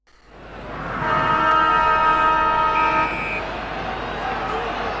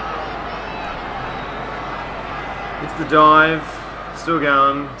the dive. Still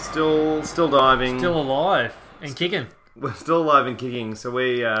going. Still diving. Still alive and kicking. We're still alive and kicking. So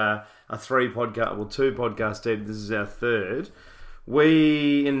we are two podcasts deep. This is our third.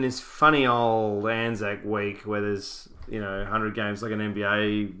 We, in this funny old Anzac week where there's, 100 games like an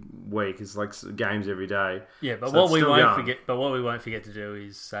NBA week. It's like games every day. Yeah, but So what we going. won't forget to do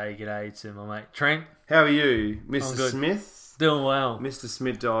is say g'day to my mate Trent. How are you, Mr. good. Smith? Doing well. Mr.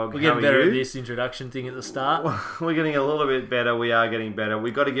 Smith Dog. We're getting better you? at this introduction thing at the start. We're getting a little bit better. We are getting better.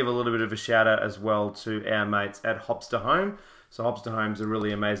 We've got to give a little bit of a shout out as well to our mates at Hopster Home. So Hopster Home's a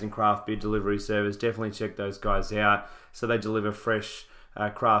really amazing craft beer delivery service. Definitely check those guys out. So they deliver fresh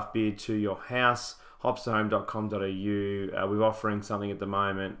craft beer to your house. Hopsterhome.com.au. We're offering something at the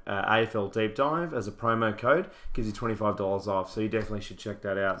moment, AFL Deep Dive as a promo code. Gives you $25 off. So you definitely should check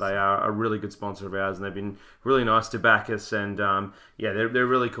that out. They are a really good sponsor of ours and they've been really nice to back us. And they're a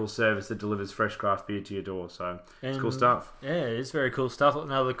really cool service that delivers fresh craft beer to your door. So it's cool stuff. Yeah, it's very cool stuff.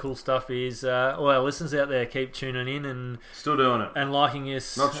 Another cool stuff is all our listeners out there keep tuning in and still doing it and liking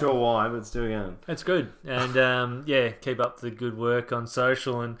us. Not sure why, but still going. It's good. And keep up the good work on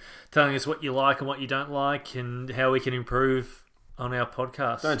social and telling us what you like and what you don't like and how we can improve on our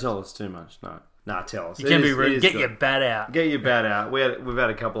podcast. Don't tell us too much, no. Nah, tell us. You can be rude. Get your bat out. Get your bat out. We've had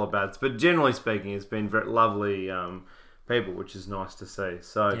a couple of bats, but generally speaking, it's been very lovely people, which is nice to see.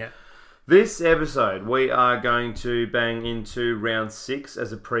 So, This episode, we are going to bang into round 6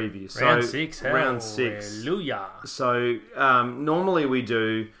 as a preview. Round 6. Hallelujah. So, normally we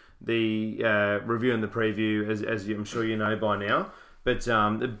do the review and the preview, as I'm sure you know by now. But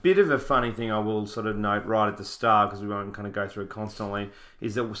a bit of a funny thing I will sort of note right at the start, because we won't kind of go through it constantly,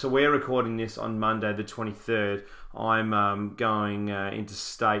 is that so we're recording this on Monday the 23rd. I'm going into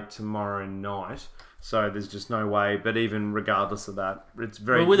state tomorrow night, so there's just no way. But even regardless of that, it's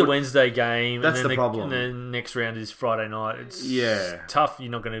very... with a Wednesday game, that's and then the problem. And the next round is Friday night. It's tough. You're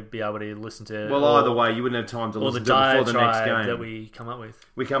not going to be able to listen to... Well, either way, you wouldn't have time to listen to it before the next game. that we come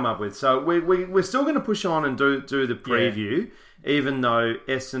up with. So we're still going to push on and do the preview. Yeah. Even though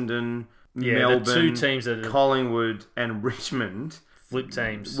Essendon, Melbourne, the two teams that Collingwood and Richmond... flip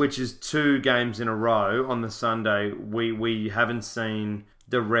teams. Which is 2 games in a row on the Sunday. We haven't seen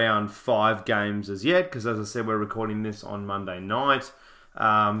the round 5 games as yet, because as I said, we're recording this on Monday night.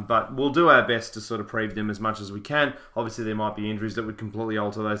 But we'll do our best to sort of preview them as much as we can. Obviously, there might be injuries that would completely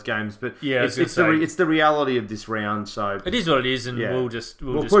alter those games, but it's the reality of this round. So it is what it is, and we'll just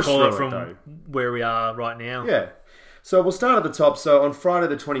push call it from though. Where we are right now. Yeah. So we'll start at the top. So on Friday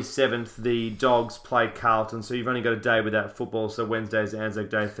the 27th, the Dogs play Carlton. So you've only got a day without football. So Wednesday's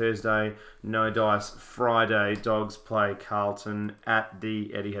Anzac Day, Thursday, no dice. Friday, Dogs play Carlton at the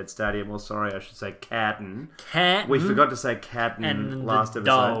Etihad Stadium. Well, sorry, I should say Carlton. Carlton. We forgot to say Carlton and last the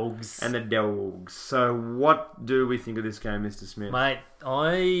episode. Dogs. And the Dogs. So what do we think of this game, Mr. Smith? Mate,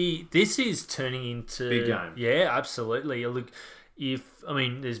 this is turning into... big game. Yeah, absolutely. Look,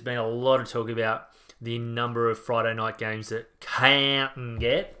 there's been a lot of talk about the number of Friday night games that Carlton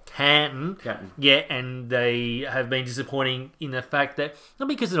get. Yeah, and they have been disappointing in the fact that, not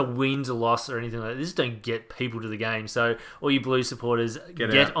because of a wins or loss or anything like that, they just don't get people to the game. So all you Blue supporters,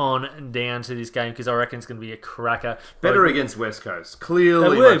 get on down to this game, because I reckon it's going to be a cracker. Better against West Coast.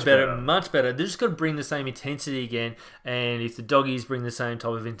 Clearly they were better. Much better. They've just got to bring the same intensity again, and if the Doggies bring the same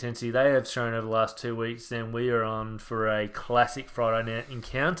type of intensity they have shown over the last 2 weeks, then we are on for a classic Friday night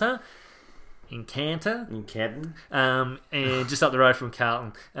encounter. In Canton, and just up the road from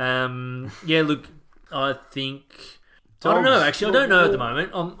Carlton. Look, I think... Dogs. I don't know, actually. I don't know at the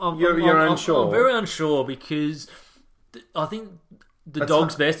moment. You're unsure? I'm very unsure, because I think the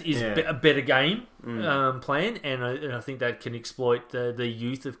Dogs' best is a better game plan, and I think that can exploit the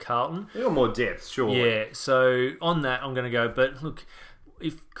youth of Carlton. They've got more depth, sure. Yeah, so on that, I'm going to go. But look,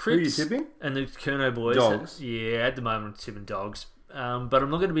 if Cripps... Who are you tipping? And the Curnow boys... Dogs? At the moment, I'm tipping Dogs. But I'm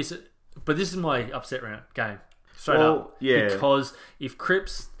not going to be... But this is my upset round game. Straight up. Yeah. Because if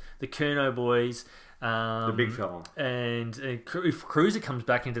Cripps, the Curnow boys... the big fella. And if Cruiser comes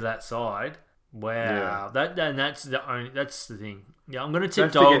back into that side, wow. Yeah. That's the thing. Yeah, I'm going to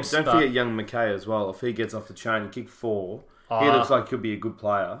tip Dogs. Don't forget young McKay as well. If he gets off the chain and kick 4, he looks like he'll be a good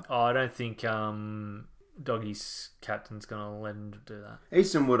player. I don't think Doggy's captain's going to let him do that.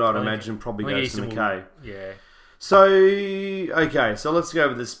 Easton Wood, I'd imagine, probably goes to McKay. Yeah. So let's go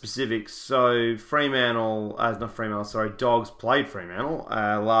over the specifics. So Dogs played Fremantle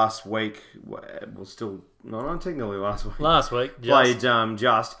last week. Technically last week. Last week, played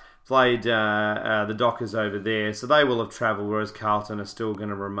the Dockers over there. So they will have travelled, whereas Carlton are still going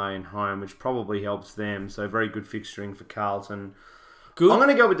to remain home, which probably helps them. So very good fixturing for Carlton. good. I'm going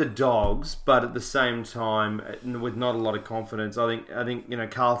to go with the Dogs, but at the same time, with not a lot of confidence. I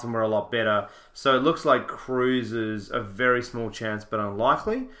think Carlton were a lot better. So it looks like Cruiser's a very small chance, but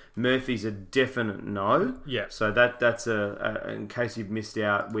unlikely. Murphy's a definite no. Yeah. So that's in case you've missed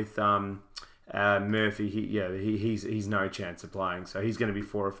out with Murphy. He's no chance of playing. So he's going to be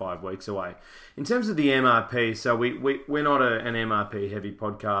 4 or 5 weeks away. In terms of the MRP, so we're not an MRP heavy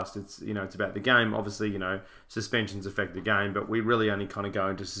podcast. It's about the game. Obviously, suspensions affect the game, but we really only kind of go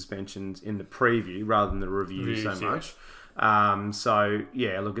into suspensions in the preview rather than the review so much.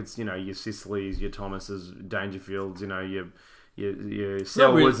 Look, it's your Sicilies, your Thomases, Dangerfields, your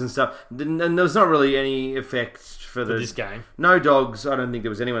Selwoods and stuff. And there's not really any effect for this game. No Dogs. I don't think there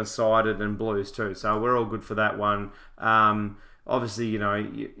was anyone sided, and Blues too. So we're all good for that one. Obviously,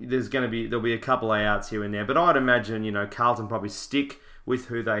 there'll be a couple of outs here and there, but I'd imagine Carlton probably stick with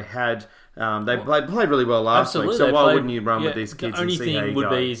who they had. They played really well last week, so why wouldn't you run with these kids? The only and see how thing you would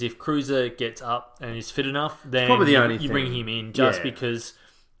go? be is if Cruiser gets up and is fit enough, then probably the only you thing. bring him in because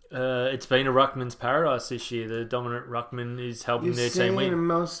it's been a ruckman's paradise this year. The dominant ruckman is helping their team win.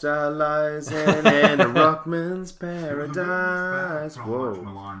 Most our lives in a ruckman's paradise.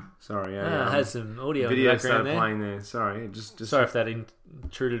 Whoa, sorry, it has some audio in the video background started there. playing there. Sorry, just sorry if that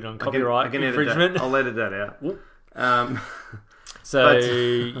intruded on copyright infringement. I'll edit that out.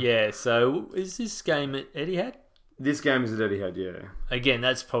 So is this game at Etihad? This game is at Etihad, yeah. Again,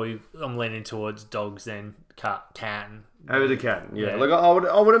 that's probably I'm leaning towards Dogs then Carlton. Over the Carlton, yeah. Look,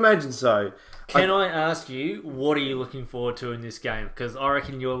 I would imagine so. Can I ask you, what are you looking forward to in this game? Because I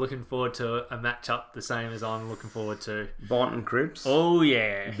reckon you're looking forward to a matchup the same as I'm looking forward to. Bont and Cripps. Oh,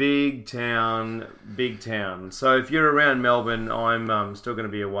 yeah. Big town. So if you're around Melbourne, I'm still going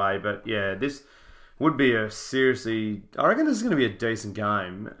to be away. But yeah, this would be I reckon this is going to be a decent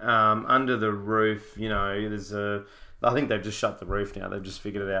game. Under the roof, I think they've just shut the roof now. They've just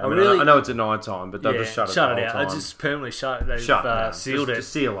figured it out. I know it's at night time, but they've just shut it out. Time. I just permanently shut it. They've sealed it.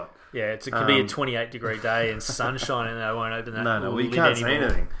 Just seal it. Yeah, it could be a 28-degree day and sunshine, and they won't open that. No, you can't see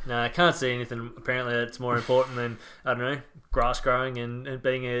anything. No, I can't see anything. Apparently, that's more important than, I don't know, grass growing and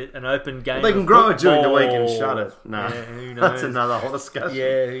being an open game. Well, they can grow it during the week and shut it. No, who knows? That's another whole discussion.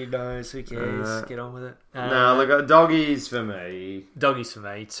 Yeah, who knows? Who cares? Get on with it. Look, doggies for me. Doggies for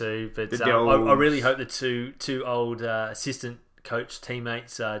me too, but I really hope the two old assistant coach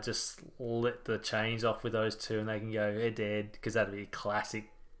teammates just let the chains off with those two and they can go head to head, because that'd be a classic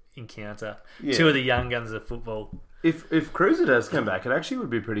encounter. Yeah. Two of the young guns of football. If Cruiser does come back, it actually would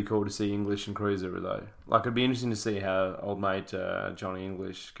be pretty cool to see English and Cruiser though. Like, it'd be interesting to see how old mate Johnny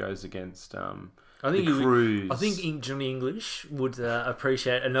English goes against Cruise. I think Johnny English would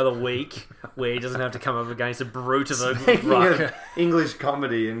appreciate another week where he doesn't have to come up against a brute of a ruck. English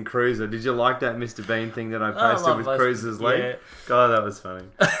comedy and Cruiser. Did you like that Mr. Bean thing that I posted with Cruiser's leg? Yeah. God, that was funny.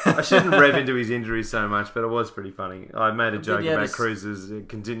 I shouldn't rev into his injuries so much, but it was pretty funny. I made a joke about Cruiser's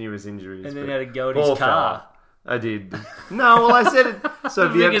continuous injuries. And then he had to go at his car. I did. No, well, I said it. So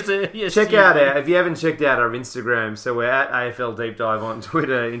if you haven't checked out our Instagram, so we're at AFL Deep Dive on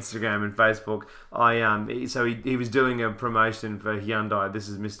Twitter, Instagram, and Facebook. He was doing a promotion for Hyundai. This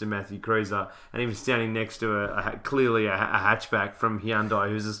is Mr. Matthew Cruiser, and he was standing next to clearly a hatchback from Hyundai,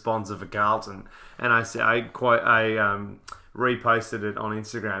 who's a sponsor for Carlton. And I reposted it on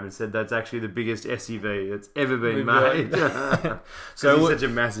Instagram and said that's actually the biggest SUV that's ever been made. So he's such a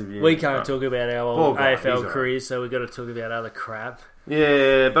massive unit. We can't talk about our AFL careers, so we've got to talk about other crap.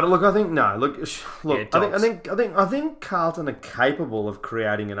 Yeah, but look, I think I think Carlton are capable of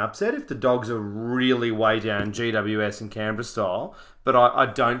creating an upset if the Dogs are really way down GWS and Canberra style. But I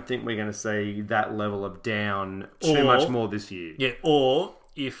don't think we're going to see that level of down too much more this year. Yeah, or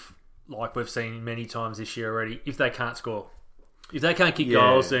if, like we've seen many times this year already, if they can't score. If they can't kick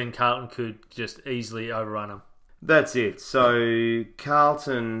goals, then Carlton could just easily overrun them. That's it. So,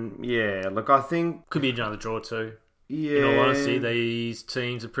 Carlton, look, I think... Could be another draw too. Yeah. In all honesty, these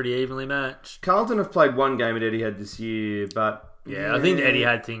teams are pretty evenly matched. Carlton have played one game at Etihad this year, but... Yeah, I think the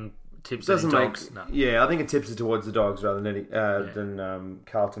Etihad thing tips it Dogs. No. Yeah, I think it tips it towards the Dogs rather than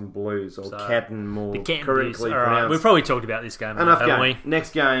Carlton Blues or Catton more correctly pronounced. Right. We've probably talked about this game enough, haven't we?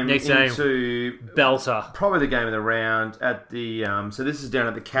 Next game into Belter. Probably the game of the round at the so this is down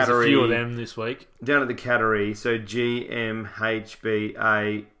at the Cattery. There's a few of them this week. Down at the Cattery, so GMHBA.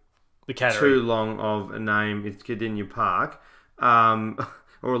 The Cattery. Too long of a name. It's Cardinia Park,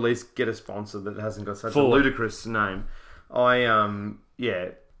 or at least get a sponsor that hasn't got such a ludicrous name.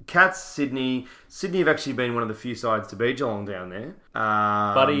 Cats, Sydney. Sydney have actually been one of the few sides to beat Geelong down there.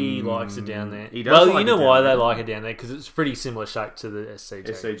 Buddy likes it down there. He does you know why they like it down there? Because it's pretty similar shape to the SCG.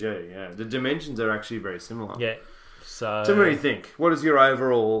 SCG, yeah. The dimensions are actually very similar. Yeah. So, what do you think? What is your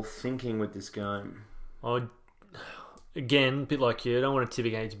overall thinking with this game? Again, a bit like you, I don't want to tip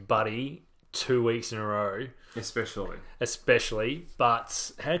against Buddy 2 weeks in a row. Especially.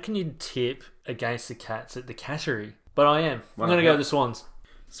 But how can you tip against the Cats at the Cattery? But I am. I'm going to go with the Swans.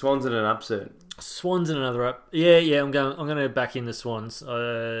 Swans in an upset. Swans in another up. Yeah. I'm going to back in the Swans.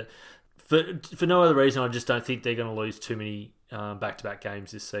 For no other reason, I just don't think they're going to lose too many back-to-back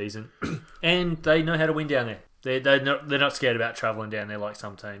games this season, and they know how to win down there. They're not scared about travelling down there like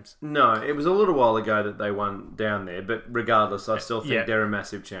some teams. No, it was a little while ago that they won down there, but regardless, I still think they're a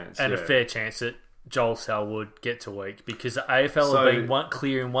massive chance. And a fair chance that Joel Selwood gets a week, because the AFL have been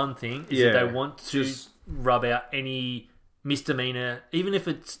clear in one thing, is that they want to rub out any misdemeanor, even if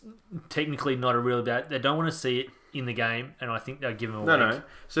it's technically not a real bad. They don't want to see it in the game, and I think they'll give him a week. No.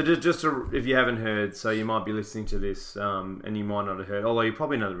 So just if you haven't heard, so you might be listening to this, and you might not have heard, although you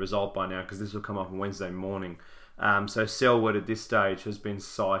probably know the result by now because this will come up on Wednesday morning. So Selwood at this stage has been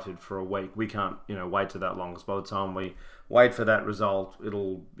cited for a week. We can't, wait to that long, because by the time we wait for that result,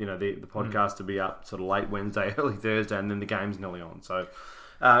 it'll, the podcast will be up sort of late Wednesday, early Thursday, and then the game's nearly on. So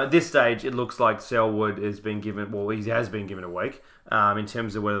at this stage, it looks like Selwood has been given, he has been given a week. In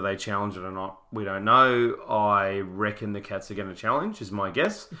terms of whether they challenge it or not, we don't know. I reckon the Cats are going to challenge, is my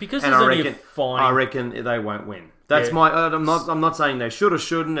guess. Because there's only a fine. I reckon they won't win. That's I'm not saying they should or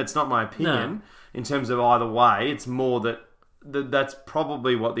shouldn't. It's not my opinion in terms of either way. It's more that that's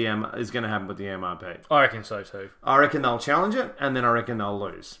probably what is going to happen with the MRP. I reckon so too. I reckon they'll challenge it, and then I reckon they'll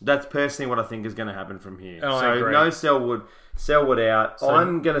lose. That's personally what I think is going to happen from here. Oh, so no Selwood out. So,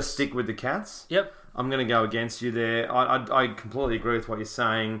 I'm going to stick with the Cats. Yep. I'm going to go against you there. I completely agree with what you're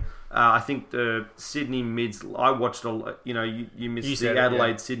saying. I think the Sydney mids. I watched you missed the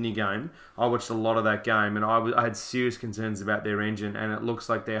Adelaide-Sydney game. I watched a lot of that game, and I had serious concerns about their engine, and it looks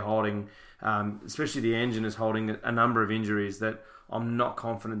like they're holding, especially the engine is holding a number of injuries that I'm not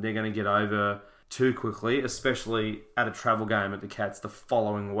confident they're going to get over too quickly, especially at a travel game at the Cats the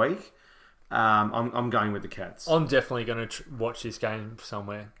following week. I'm going with the Cats. I'm definitely going to watch this game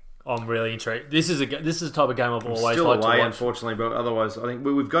somewhere. I'm really intrigued. This is the type of game I've always liked to watch. Unfortunately, but otherwise, I think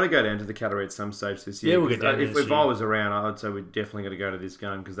we've got to go down to the Cattery at some stage this year. Yeah, we'll get down if I was around, I'd say we've definitely got to go to this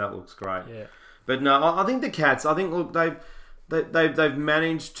game because that looks great. Yeah. But no, I think the Cats. I think they've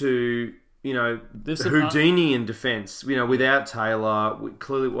managed to Houdini in defence. Without Taylor,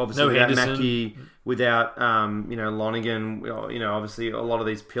 clearly, obviously without Henderson. Mackie, without Lonigan. Obviously a lot of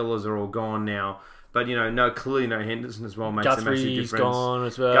these pillars are all gone now. But, clearly no Henderson as well makes a massive difference. Gone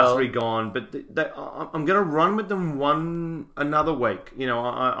as well. Guthrie gone. But I'm going to run with them another week.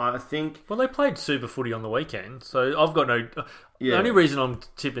 I think... Well, they played Super Footy on the weekend, so I've got no... The only reason I'm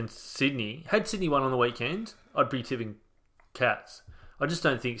tipping Sydney... Had Sydney won on the weekend, I'd be tipping Cats. I just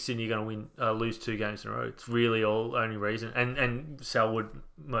don't think Sydney are going to lose 2 games in a row. It's really only reason. And Selwood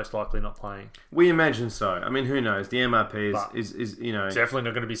most likely not playing. We imagine so. I mean, who knows? The MRP is definitely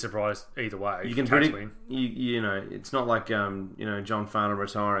not going to be surprised either way. You can predict. It's not like John Farnham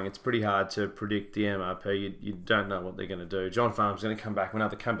retiring. It's pretty hard to predict the MRP. You don't know what they're going to do. John Farnham's going to come back with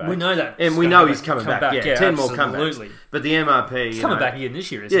another comeback. We know that, and we know he's coming back. Yeah, 10 more comebacks. But the MRP, he's coming back again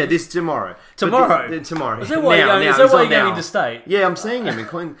this year. Isn't he? This tomorrow. Tomorrow. Tomorrow. Is that why you're going into state? Yeah, I'm seeing him in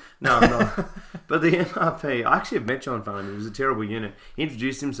Queen. No, I'm not. But the MRP, I actually have met John Farnham. He was a terrible unit. He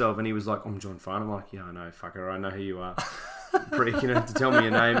introduced himself and he was like, I'm John Farnham. I'm like, yeah, I know, fucker. I know who you are. To tell me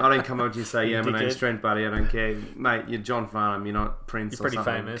your name. I don't come up to you and say, yeah, my name's Trent, buddy. I don't care. Mate, you're John Farnham. You're not Prince you're or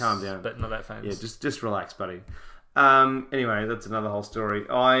something. Famous, calm down. But not that famous. Yeah, just relax, buddy. Anyway, that's another whole story.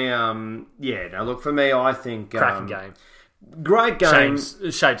 Look, for me, I think... Cracking game. Great game.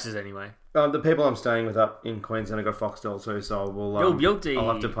 Shapes is anyway. The people I'm staying with up in Queensland have got Foxtel too, so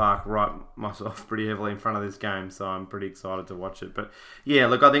I'll have to park myself pretty heavily in front of this game, so I'm pretty excited to watch it. But yeah,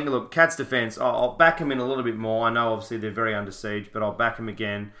 I think Cats defence, I'll back them in a little bit more. I know obviously they're very under siege, but I'll back them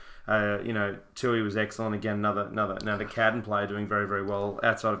again. Tui was excellent again. Another Cadden player doing very, very well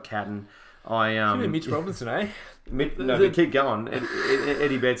outside of Cadden. Mitch Robinson, eh? But keep going.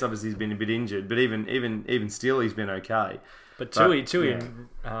 Eddie Betts obviously has been a bit injured, but even still he's been okay. But Tui and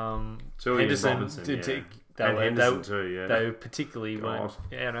Henderson Henderson too, yeah. They particularly weren't.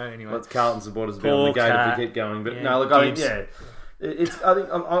 Yeah, no. Anyway, let's Carlton supporters be on the gate if we keep going. But I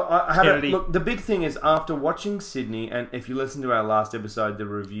think look. The big thing is after watching Sydney, and if you listen to our last episode, the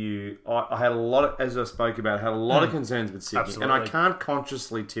review, I had a lot of, as I spoke about, of concerns with Sydney, Absolutely. and I can't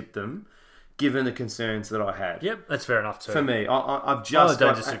consciously tip them, given the concerns that I had. Yep, that's fair enough too. For me, I've just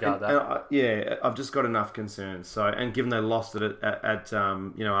don't disregard that. I've just got enough concerns. So, and given they lost it at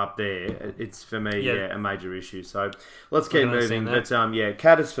up there, it's for me a major issue. So let's keep moving. But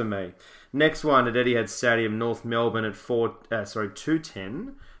Caddis for me. Next one at Etihad Stadium, North Melbourne at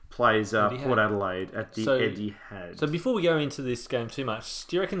 2:10 plays Port Adelaide at the Etihad. So before we go into this game too much,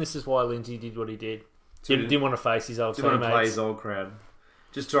 do you reckon this is why Lindsay did what he did? Didn't want to face his old teammates. Didn't want to play his old crowd.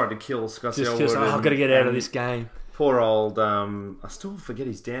 Just tried to kill Scott Selwood. I've got to get out of this game. Poor old, I still forget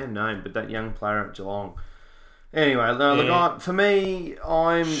his damn name, but that young player at Geelong. Anyway, for me,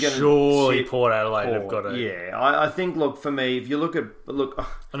 I'm going to... Surely Port Adelaide have got it. Yeah, I think, for me, if you look at...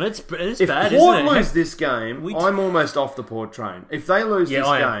 And it's if bad, Port isn't it? lose this game, I'm almost off the Port train. If they lose this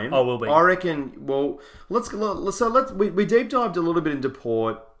game, I will be. I reckon... Well, we deep dived a little bit into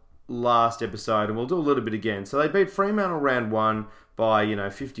Port last episode, and we'll do a little bit again. So they beat Fremantle round 1 by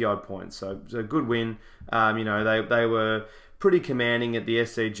 50-odd points. So it's a good win. They were pretty commanding at the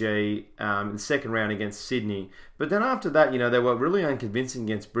SCG in the second round against Sydney. But then after that, they were really unconvincing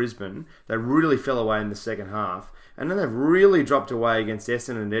against Brisbane. They really fell away in the second half. And then they've really dropped away against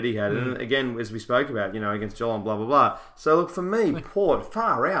Essendon and Etihad. And again, as we spoke about, against Geelong, blah, blah, blah. So look, for me, Port,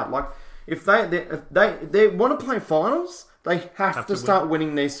 far out. If they want to play finals, they have to start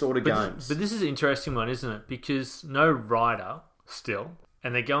winning these sort of games. But this is an interesting one, isn't it? Because no Ryder still...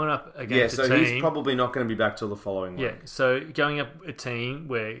 And they're going up against a team... Yeah, so he's probably not going to be back till the following week. Yeah, so going up a team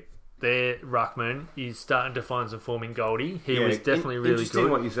where their ruckman is starting to find some form in Goldie. He was definitely really good. Interesting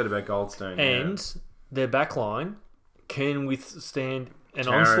what you said about Goldstein. And their back line can withstand an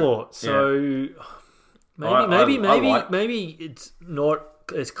onslaught. So maybe it's not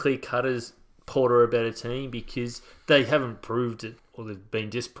as clear cut as Port are a better team because they haven't proved it, or they've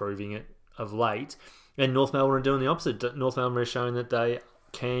been disproving it of late. And North Melbourne are doing the opposite. North Melbourne are showing that they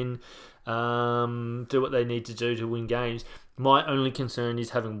can do what they need to do to win games. My only concern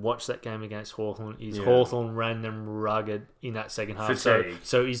is, having watched that game against Hawthorn, Hawthorn ran them rugged in that second half.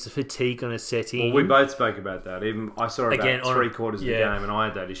 So is the fatigue going to set in? Well, we both spoke about that. Even I saw about three-quarters of the game, and I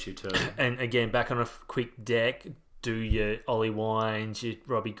had that issue too. And again, back on a quick deck, do your Ollie Wines, your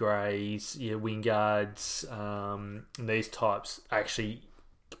Robbie Grays, your Wingards, these types actually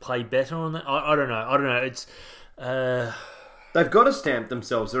play better on that? I don't know. It's... They've got to stamp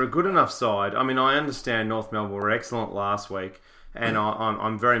themselves. They're a good enough side. I mean, I understand North Melbourne were excellent last week, and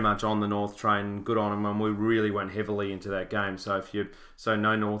I'm very much on the North train. Good on them, and we really went heavily into that game. So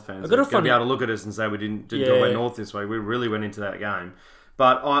no North fans are going to be able to look at us and say we didn't talk about North this week. We really went into that game.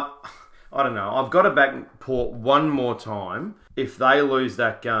 But I don't know. I've got to back Port one more time. If they lose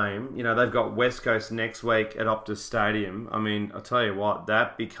that game, they've got West Coast next week at Optus Stadium. I mean, I'll tell you what,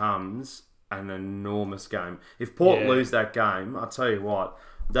 that becomes an enormous game. If Port lose that game, I'll tell you what,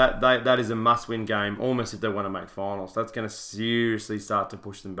 that is a must-win game, almost if they want to make finals. That's going to seriously start to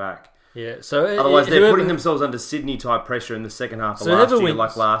push them back. Yeah. So otherwise, they're putting themselves under Sydney-type pressure in the second half of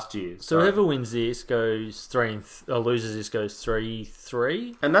last year. So whoever wins this goes 3, or loses this goes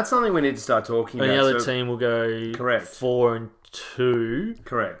 3-3. And that's something we need to start talking about. And the other team will go 4-2.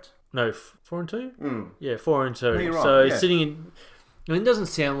 Correct. No, 4-2? Mm. Yeah, 4-2. No, you're right, so sitting in... I mean, it doesn't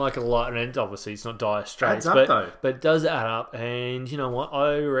sound like a lot, and obviously it's not dire straits, but it does add up. And you know what?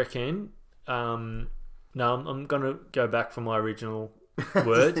 I reckon... I'm going to go back from my original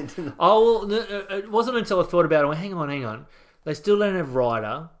word. It wasn't until I thought about it. I went, hang on. They still don't have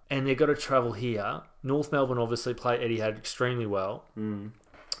Ryder, and they've got to travel here. North Melbourne obviously play Etihad extremely well. Mm.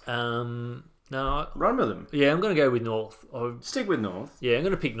 No, run with them. Yeah, I'm going to go with North. Stick with North. Yeah, I'm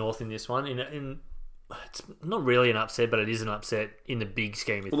going to pick North in this one. It's not really an upset, but it is an upset in the big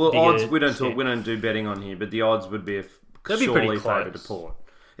scheme. Well, the odds we don't do betting on here, but the odds would be surely favoured to Port.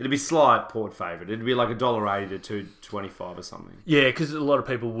 It'd be slight Port favoured. It'd be like $1.80 to $2.25 or something. Yeah, because a lot of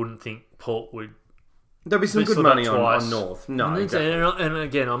people wouldn't think Port would. There'll be some good money on North. No, exactly. And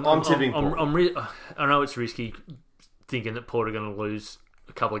again, I'm tipping Port. I know it's risky thinking that Port are going to lose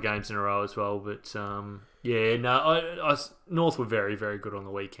a couple of games in a row as well, but North were very, very good on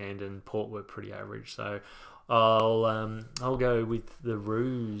the weekend, and Port were pretty average. So I'll go with the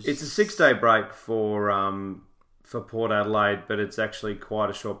Roos. It's a 6-day break for Port Adelaide, but it's actually quite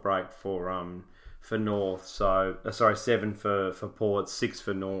a short break for North. So 7 for Port, 6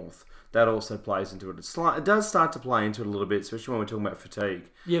 for North. That also plays into it. It does start to play into it a little bit, especially when we're talking about fatigue.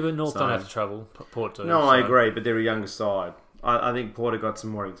 Yeah, but North don't have to travel. Port do. No, I agree, but they're a younger side. I think Port have got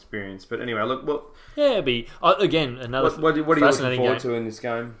some more experience. But anyway, look. Well, yeah, it'd be again another. What are you looking forward to in this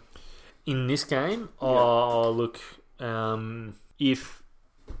game? In this game, look, if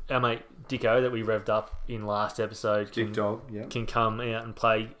our mate Dicko that we revved up in last episode can come out and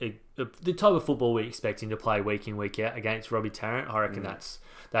play the type of football we expect him to play week in, week out against Robbie Tarrant. I reckon that's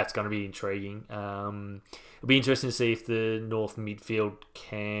going to be intriguing. It'll be interesting to see if the North midfield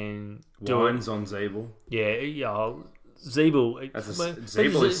can do Wines on Zeeble. Yeah. Zeeble.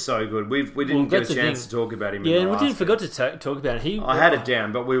 Zeeble is so good. We didn't get a chance to talk about him. Yeah, and we didn't forget to talk about it. I had it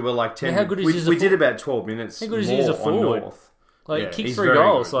down, but we were like 10. How good is he as a we did about 12 minutes. How good is he as a forward? North. Like, he kicked 3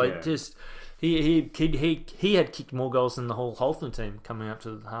 goals. Just he had kicked more goals than the whole Holton team coming up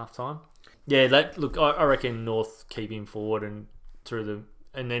to the half time. Yeah, I reckon North keep him forward and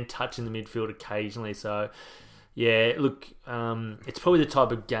then touching the midfield occasionally. So yeah, it's probably the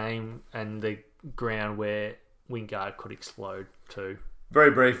type of game and the ground where Wingard could explode too.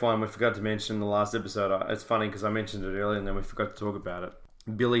 Very brief one we forgot to mention in the last episode. It's funny because I mentioned it earlier and then we forgot to talk about it.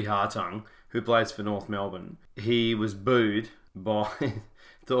 Billy Hartung, who plays for North Melbourne, he was booed by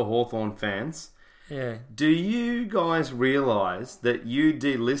the Hawthorn fans. Yeah. Do you guys realise that you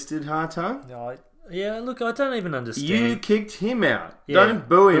delisted Hartung? No, yeah, look, I don't even understand. You kicked him out. Yeah, don't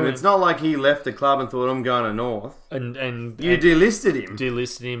boo him. It's not like he left the club and thought, I'm going to North. And you delisted him.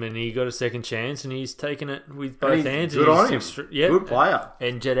 Delisted him, and he got a second chance, and he's taken it with both hands. Good on him. Good player.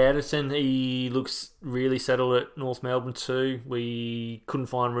 And Jed Anderson, he looks really settled at North Melbourne too. We couldn't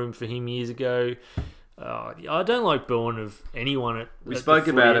find room for him years ago. I don't like booing of anyone. We spoke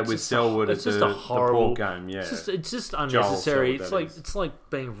about it with Selwood at the Port game. Yeah, it's just unnecessary. It's like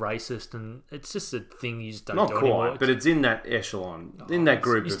being racist, and it's just a thing you just don't do anymore. Not quite, but it's in that echelon, in that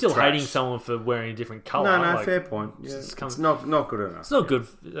group. You're still hating someone for wearing a different colour. No, fair point. Yeah, it's not good enough. It's not good.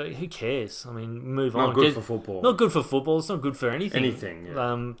 Who cares? I mean, move on. Not good for football. Not good for football. It's not good for anything.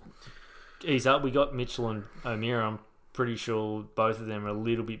 Yeah. Ease up. We got Mitchell and O'Meara. I'm pretty sure both of them are a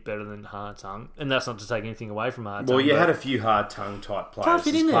little bit better than Hartung, and that's not to take anything away from Hartung. Well, you had a few Hartung type players. Can't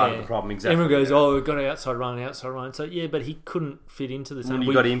fit in part there. Of the problem, exactly. Everyone goes, we've got an outside run. So yeah, but he couldn't fit into the team. Well,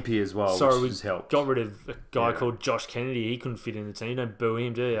 you got Impey as well, which has helped. Got rid of a guy called Josh Kennedy. He couldn't fit in the team. You don't boo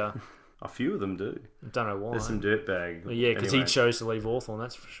him, do you? A few of them do. I don't know why. There's some dirtbag. Well, yeah, because he chose to leave Hawthorn.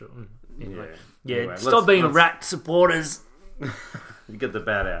 That's for sure. Anyway, stop being rat supporters. You get the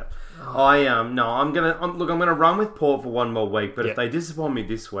bat out. I'm gonna run with Port for one more week, but if they disappoint me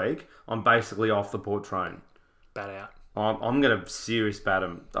this week, I'm basically off the Port train. Bat out. I'm gonna serious bat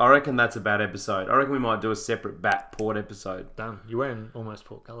them. I reckon that's a bad episode. I reckon we might do a separate bat Port episode. Done. You're wearing almost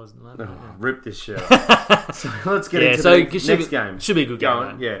Port colours at the moment. Rip this shirt. So let's get into the next game. Should be a good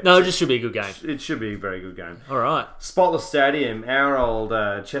game. Yeah. No, it just should be a good game. It should be a very good game. All right. Spotless Stadium, our old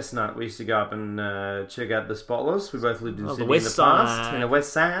Chestnut. We used to go up and check out the Spotless. We both lived in Sydney in the past, in the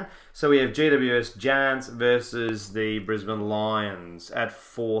West Side. So we have GWS Giants versus the Brisbane Lions at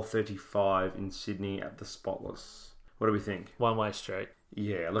 4:35 in Sydney at the Spotless. What do we think? One way street.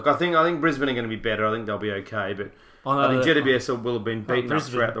 Yeah, look, I think Brisbane are going to be better. I think they'll be okay, but I think GWS will have been beaten up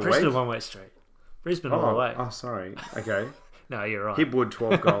throughout the week. Brisbane one way street. Brisbane all the way. Oh, sorry. Okay. No, you're right. Hipwood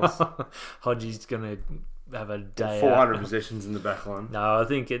 12 goals. Hodgie's going to have a day 400 out. possessions in the back line. No, I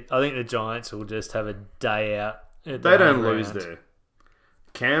think the Giants will just have a day out. They don't lose there.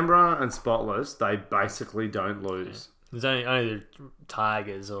 Canberra and Spotless, they basically don't lose. Yeah. There's only the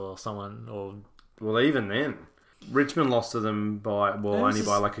Tigers or someone or... Well, even then. Richmond lost to them by only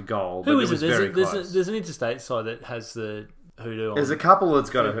by like a goal. Who but is it? Was very close. There's an interstate side that has the hoodoo on. There's a couple that's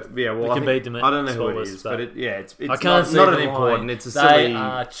got a... Yeah, well, I don't know who it is, but it's I can't not an important. It's a silly... They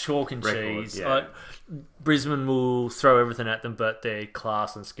are chalk and record, cheese. yeah. Brisbane will throw everything at them, but their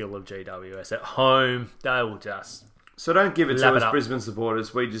class and skill of GWS at home, they will just... So don't give it to us, Brisbane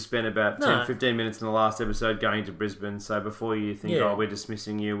supporters. We just spent about 10-15 minutes in the last episode going to Brisbane. So before you think, we're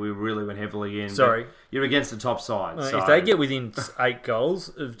dismissing you, we really went heavily in. Sorry. You're against the top side. So. If they get within 8 goals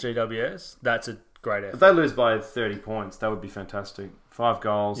of GWS, that's a great effort. If they lose by 30 points, that would be fantastic. 5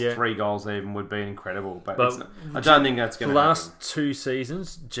 goals, 3 goals even would be incredible. But I don't think that's going to happen. The last 2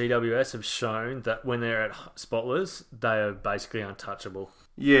 seasons, GWS have shown that when they're at Spotless, they are basically untouchable.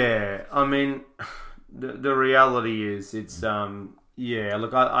 Yeah, I mean... The reality is, it's look,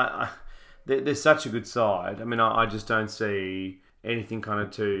 they're such a good side. I mean, I just don't see anything kind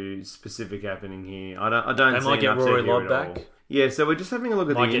of too specific happening here. I don't. They might get Rory Lobb back. Yeah, so we're just having a look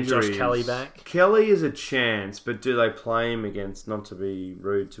at the injuries. Might get Josh Kelly back. Kelly is a chance, but do they play him against? Not to be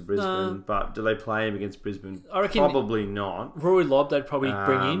rude to Brisbane, but do they play him against Brisbane? I reckon probably not. Rory Lobb they'd probably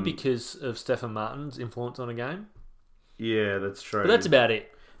bring in because of Stephen Martin's influence on a game. Yeah, that's true. But that's about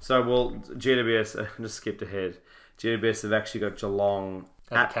it. So, GWS, I just skipped ahead. GWS have actually got Geelong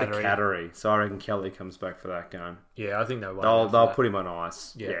at the Cattery. So I reckon Kelly comes back for that game. Yeah, I think they'll put him on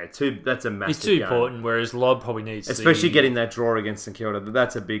ice. Yeah, that's a massive He's too game. important, whereas Lobb probably needs especially getting that draw against St Kilda.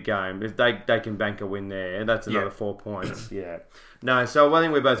 That's a big game. If they can bank a win there, that's another 4 points. Yeah. No, so I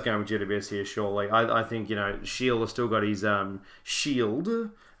think we're both going with GWS here, surely. I think, Shield has still got his shield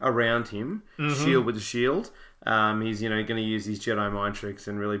around him. Mm-hmm. Shield with the shield. He's, going to use his Jedi mind tricks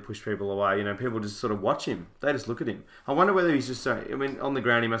and really push people away. People just sort of watch him. They just look at him. I wonder whether he's just on the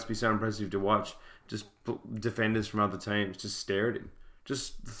ground he must be so impressive to watch. Just defenders from other teams just stare at him.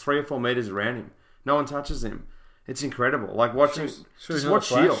 Just 3 or 4 meters around him. No one touches him. It's incredible. Like watching, just watch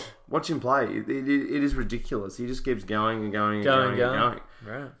Shield. Watch him play. It is ridiculous. He just keeps going and going and going.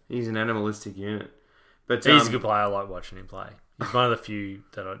 Right. He's an animalistic unit. But he's a good player. I like watching him play. He's one of the few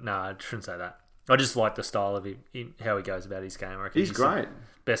that I shouldn't say that. I just like the style of him, how he goes about his game. I reckon he's great.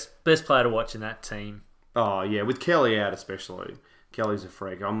 Best player to watch in that team. Oh yeah, with Kelly out especially. Kelly's a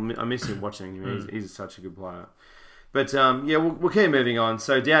freak. I miss him watching him. He's such a good player. But we'll keep moving on.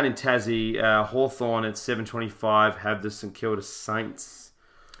 So down in Tassie, Hawthorn at 7:25 have the St Kilda Saints.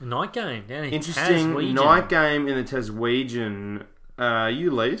 Night game down in interesting Taswegian. Night game in the Taswegian.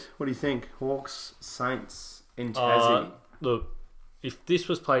 You lead. What do you think? Hawks Saints in Tassie. Look, if this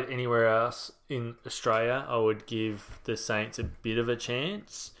was played anywhere else in Australia, I would give the Saints a bit of a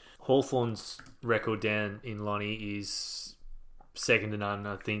chance. Hawthorn's record down in Lonnie is second to none.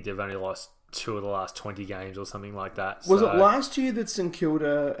 I think they've only lost 2 of the last 20 games or something like that. Was it last year that St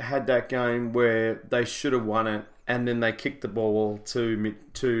Kilda had that game where they should have won it and then they kicked the ball to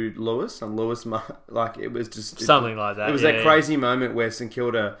Lewis and Lewis, like it was just... Something like that, It was that crazy moment where St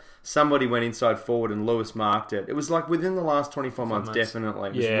Kilda, somebody went inside forward and Lewis marked it. It was like within the last 24 months, definitely.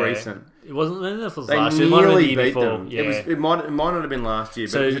 It was recent. It wasn't if it was they last year. They nearly beat them. Yeah. It might not have been last year,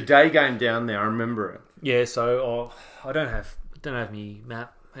 but it was a day game down there. I remember it. Yeah, so I don't have my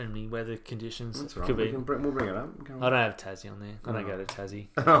map and my weather conditions. That's right. We'll bring it up. I don't have Tassie on there. I don't go to Tassie.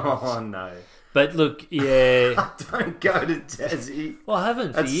 Oh, no. But look, yeah. Don't go to Tassie. Well, I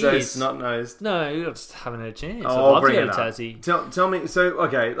haven't for years. That's so snot-nosed. No, I just haven't had a chance. Oh, I'd love to go to Tassie. Tell me, so,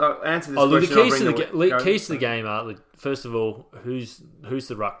 okay, answer this question. The keys to the game are, first of all, who's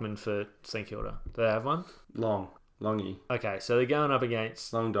the ruckman for St Kilda? Do they have one? Longy. Okay, so they're going up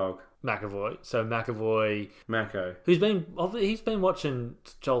against... Long dog. McAvoy. So McAvoy... Mako. He's been watching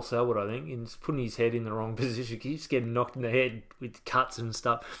Joel Selwood, I think, and he's putting his head in the wrong position. He keeps getting knocked in the head with cuts and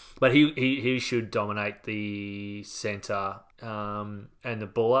stuff. But he should dominate the centre and the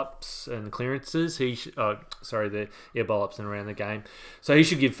ball-ups and the clearances. The ball-ups and around the game. So he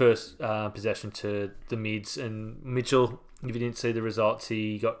should give first possession to the mids. And Mitchell, if you didn't see the results,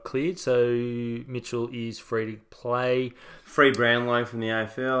 he got cleared. So Mitchell is free to play. Free Brownlow from the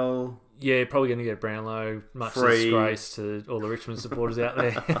AFL. Yeah, probably going to get Brownlow. Much disgrace to all the Richmond supporters out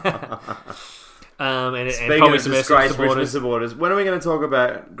there. and probably some disgraced Richmond supporters. When are we going to talk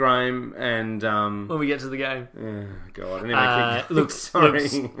about Graham and... When we get to the game. Yeah, God. Anyway, sorry.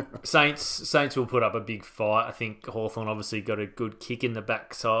 Saints will put up a big fight. I think Hawthorn obviously got a good kick in the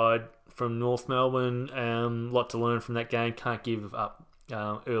backside from North Melbourne. Lot to learn from that game. Can't give up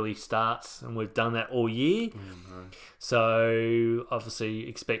early starts, and we've done that all year. So obviously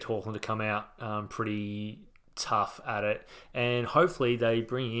expect Hawthorn to come out pretty tough at it, and hopefully they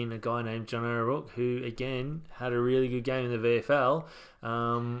bring in a guy named John O'Rourke, who again had a really good game in the VFL.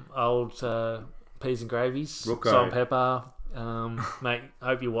 Old peas and gravies, salt and pepper. Mate,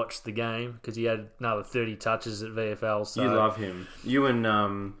 hope you watched the game because he had another 30 touches at VFL. So. You love him. You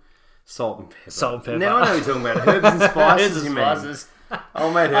and Salt and pepper. Salt and pepper. Now I know you're talking about herbs and spices. Herbs and spices.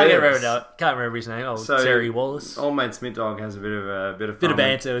 Old mate I can't remember his name. Terry Wallace. Old mate Smith Dog has a bit of fun. Bit of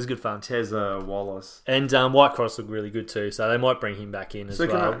banter. It was good fun. Tezza Wallace. And Whitecross looked really good too, so they might bring him back in as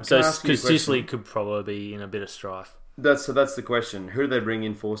well. Because Sicily could probably be in a bit of strife. That's the question. Who do they bring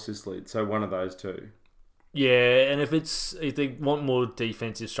in for Sicily? So one of those two. Yeah, and if they want more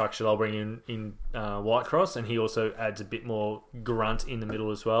defensive structure, they'll bring in Whitecross, and he also adds a bit more grunt in the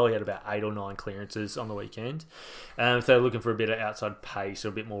middle as well. He had about 8 or 9 clearances on the weekend. If they're looking for a bit of outside pace or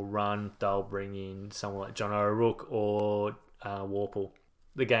a bit more run, they'll bring in someone like John O'Rourke or Warple.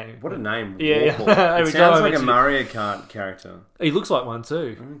 The game. What a name. Yeah. It sounds like a Mario Kart character. He looks like one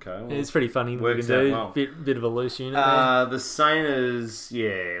too. Okay. Well, it's pretty funny. Works out well. Bit of a loose unit there. The Saners,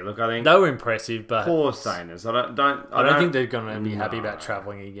 yeah, look, I think... They were impressive, but... Poor Saners. I don't think they're going to be happy about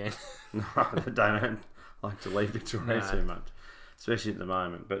travelling again. No, they don't like to leave Victoria too much. Especially at the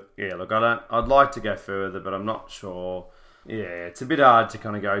moment. But yeah, look, I'd like to go further, but I'm not sure Yeah, it's a bit hard to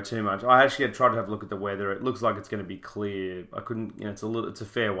kind of go too much. I actually tried to have a look at the weather. It looks like it's going to be clear. I couldn't, it's a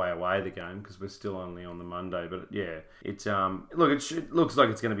fair way away, the game, because we're still only on the Monday. But yeah, it looks like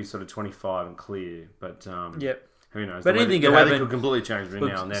it's going to be sort of 25 and clear. But yep. Who knows? But anything could happen. Could completely change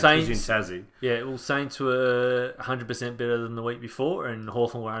between now and then. Saints, in Tassie. Yeah, well, Saints were 100% better than the week before, and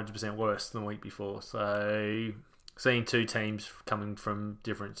Hawthorn were 100% worse than the week before. So, seeing two teams coming from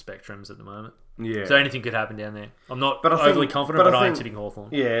different spectrums at the moment. Yeah. So anything could happen down there. I'm not overly confident, but I am tipping Hawthorn.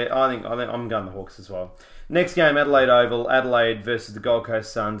 Yeah, I think I'm going the Hawks as well. Next game, Adelaide Oval. Adelaide versus the Gold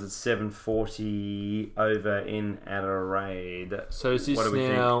Coast Suns at 7:40 over in Adelaide. So is this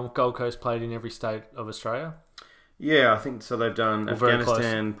now Gold Coast played in every state of Australia? Yeah, I think so. They've done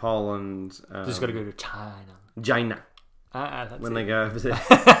Afghanistan, Poland. Just got to go to China. When they go over there.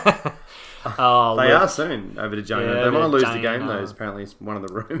 They are soon over to China. Yeah, they might lose the game, though. Apparently, it's one of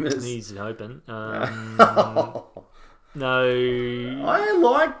the rumours. He's open. No. I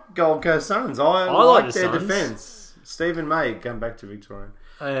like Gold Coast Suns. I like their defence. Stephen May, come back to Victoria.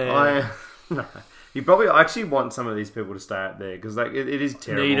 No. You probably actually want some of these people to stay out there because it is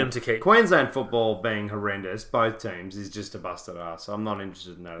terrible. Need them to keep. Queensland football being horrendous, both teams, is just a busted ass. So I'm not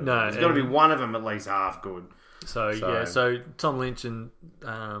interested in that. No, there's got to be one of them at least half good. So Tom Lynch and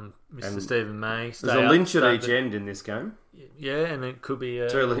Mr. Stephen May. There's a Lynch at each end in this game. Yeah, and it could be a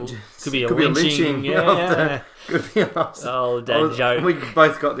lynching. Could be a lynching. Could be a dad joke. We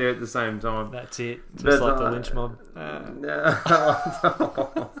both got there at the same time. That's it. Just like the lynch mob.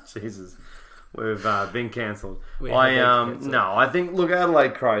 Jesus. We've been cancelled. I think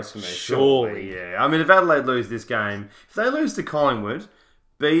Adelaide Crows for me. Surely, yeah. I mean, if Adelaide lose this game, if they lose to Collingwood,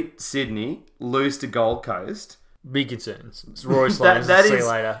 beat Sydney, lose to Gold Coast, big concerns. It's Rory Sloane. See you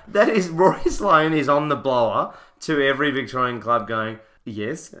later. That is Rory Sloane is on the blower to every Victorian club, going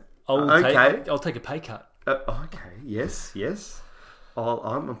yes. I'll take a pay cut. Okay. Yes.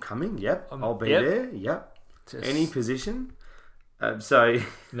 I'm coming. Yep. I'll be there. Yep. Any position. No,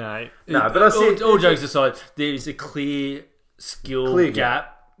 but I see. All jokes aside, there is a clear skill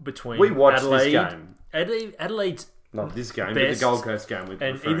gap between. We watched Adelaide, this game. Adelaide's not this game, but the Gold Coast game.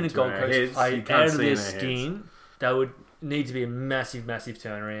 And even the Gold Coast played out of their skin. That would need to be a massive, massive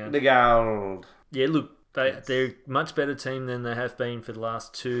turnaround. The Gold. Yeah, look, they're a much better team than they have been for the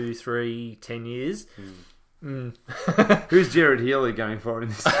last 2, 3, 10 years. Who's Jared Healy going for in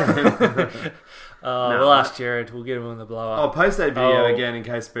this game? We'll ask Jared. We'll get him on the blow up. I'll post that video again in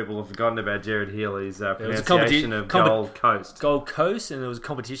case people have forgotten about Jared Healy's pronunciation of Gold Coast. Gold Coast, and there was a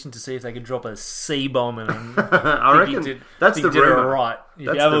competition to see if they could drop a C-bomb. And I reckon that's the rumour. Right.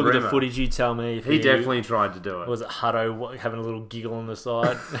 If you have a look at the footage, you tell me. If he definitely tried to do it. Was it Hutto having a little giggle on the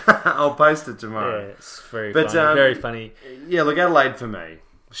side? I'll post it tomorrow. Yeah, it's very funny. Very funny. Yeah, look, Adelaide for me.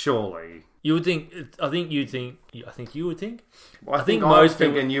 Surely. You would think. I think you would think. Well, I think most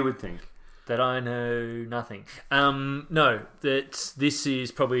people and you would think that I know nothing. No, that this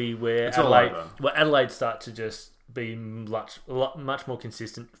is probably where Adelaide start to just be much more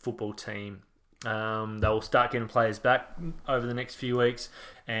consistent football team. They'll start getting players back over the next few weeks,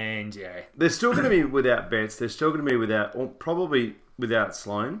 and they're still going to be without Betts. They're still going to be probably without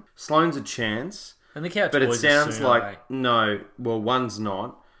Sloane. Sloane's a chance, and the Couch but boys it sounds like no. Well, one's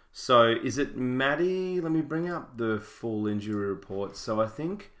not. So, is it Maddie? Let me bring up the full injury report. So, I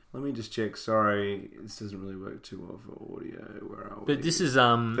think... Let me just check. Sorry, this doesn't really work too well for audio. Where are we? But this is...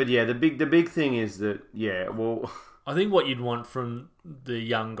 But yeah, the big thing is that... I think what you'd want from the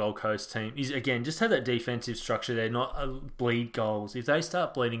young Gold Coast team is, again, just have that defensive structure there, not bleed goals. If they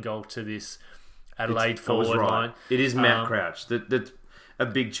start bleeding goal to this Adelaide forward line... It is Matt Crouch. That's a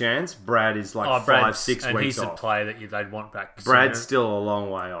big chance. Brad is 5-6 weeks off. And he's the player that they'd want back. Brad's still a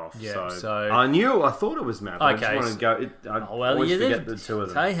long way off. Yeah, so I thought it was Matt. Okay. I just wanted to go. I always forget the two of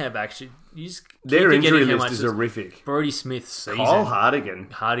them. They have actually... Their injury list is horrific. Brodie Smith's season. Kyle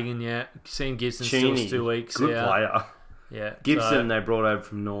Hardigan, yeah. Seeing Gibson still 2 weeks. Good player. Yeah. Gibson they brought over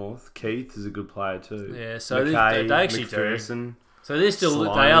from North. Keith is a good player too. Yeah, so McKay, they actually McPherson, do. So they're still...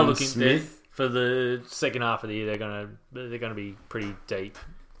 Sloane, they are looking... Smith. For the second half of the year, they're gonna be pretty deep.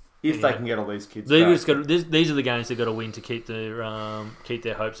 If they can get all these kids these are the games they've got to win to keep their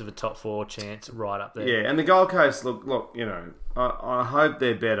hopes of a top 4 chance right up there. Yeah, and the Gold Coast, look, I hope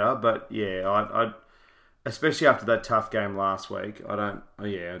they're better, but I especially after that tough game last week, I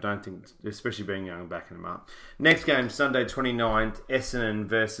don't think, especially being young, backing them up. Next game, Sunday 29th, Essendon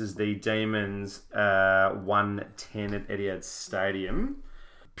versus the Demons, 1:10 at Etihad Stadium.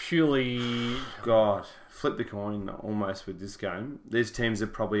 Purely... God... Flip the coin almost with this game. These teams are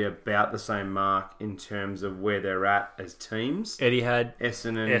probably about the same mark in terms of where they're at as teams. Etihad,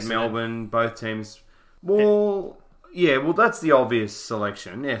 Essendon, Melbourne, both teams. Well, Yeah, well, that's the obvious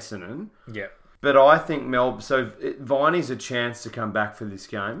selection, Essendon. Yeah. But I think Melbourne... So, Viney's a chance to come back for this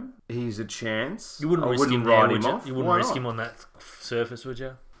game. He's a chance. You wouldn't risk him there, would you? You wouldn't risk him on that surface, would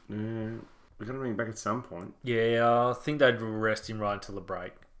you? We've got to bring him back at some point. Yeah, I think they'd rest him right until the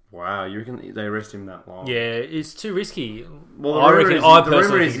break. Wow, you reckon they rest him that long? Yeah, it's too risky. Well, I reckon. I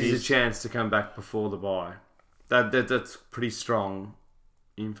personally think think he's a chance to come back before the bye. That's pretty strong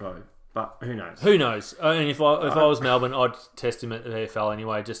info, but who knows? Who knows? And if I was Melbourne, I'd test him at the VFL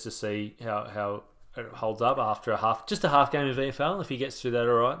anyway, just to see how it holds up after a half game of VFL. If he gets through that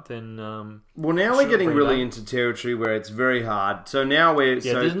all right, then well, now we're getting really into territory where it's very hard. So now this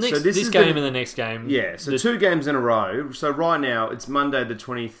game and the next game. Yeah, so 2 games in a row. So right now it's Monday the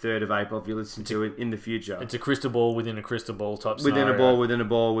 23rd of April. If you listen to it in the future, it's a crystal ball within a crystal ball type within scenario. a ball within a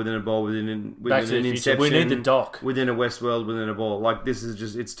ball within a ball within an inception. We need the doc within a Westworld within a ball. Like this is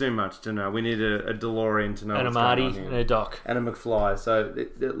just it's too much to know. We need a DeLorean to know. And what's a Marty going on here. and a doc and a McFly. So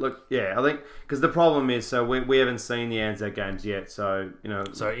look, yeah, I think because the problem is we haven't seen the Anzac games yet. So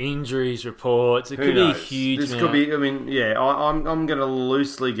So injuries reports. It could knows? be a huge. This could be. I mean, yeah, I'm going to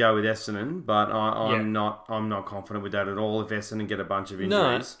loosely go with Essendon, but I'm not confident with that at all. If Essendon get a bunch of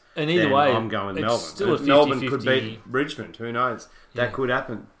injuries, and either way, I'm going with it's Melbourne. still a 50-50. Melbourne could beat Richmond. Who knows? That could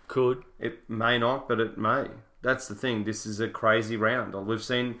happen. Could. It may not, but it may. That's the thing. This is a crazy round. We've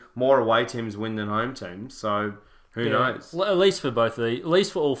seen more away teams win than home teams, so who knows? Well, at least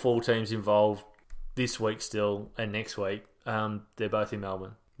for all 4 teams involved this week still and next week, they're both in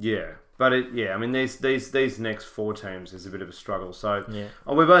Melbourne. Yeah. But I mean, these next 4 teams is a bit of a struggle. So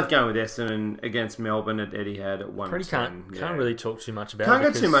we're both going with Essendon against Melbourne at Etihad at 1-10. Can't really talk too much about it. Can't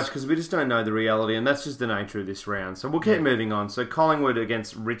go too much because we just don't know the reality, and that's just the nature of this round. So we'll keep moving on. So Collingwood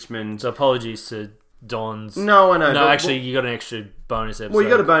against Richmond. So apologies to Don's. No, I know. No, actually, you got an extra bonus episode. Well, you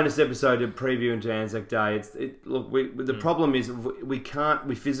got a bonus episode to preview into Anzac Day. The problem is we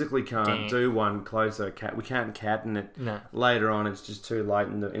physically can't do one closer. We can't caten it later on. It's just too late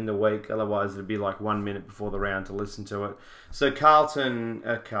in the week. Otherwise, it'd be like 1 minute before the round to listen to it. So Collingwood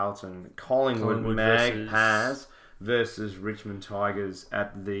Magpies versus Richmond Tigers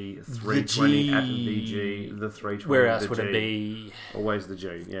at the 3:20 at the VG. The 3:20. Where else would it be? Always the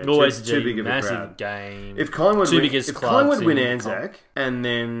G. Yeah, always too big of a massive crowd. Game. If Collingwood win Anzac and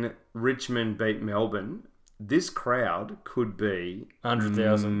then Richmond beat Melbourne, this crowd could be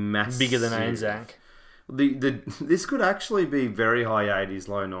 100,000, bigger than Anzac. This could actually be very high 80s,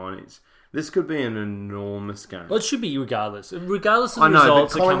 low 90s. This could be an enormous game. Well, it should be regardless. Regardless of the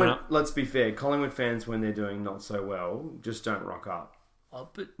results but are coming up. Let's be fair. Collingwood fans, when they're doing not so well, just don't rock up.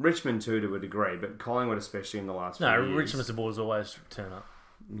 But Richmond too, to a degree, but Collingwood especially in the last few years. No, Richmond supporters always turn up.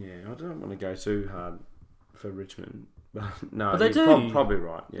 Yeah, I don't want to go too hard for Richmond. No, but they do. Probably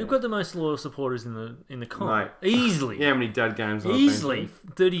right. Yeah. They've got the most loyal supporters in the comp. Mate, easily. Yeah, how many dud games? Easily,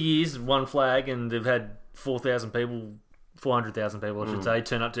 30 years, one flag, and they've had 400,000 people, I should say,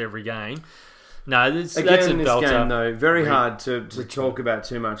 turn up to every game. No, that's a belter. Game though, very hard to talk about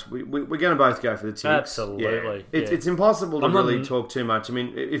too much. We're going to both go for the Tigs. Absolutely, yeah. It's impossible to really talk too much. I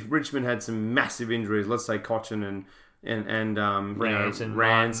mean, if Richmond had some massive injuries, let's say Cochin and Rance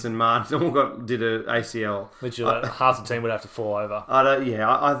and Martin all did a ACL. Literally, half the team would have to fall over.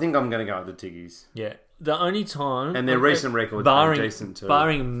 I think I'm going to go with the Tiggies. Yeah. The only time... And their recent record's been decent too.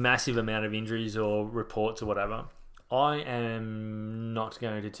 Barring massive amount of injuries or reports or whatever, I am not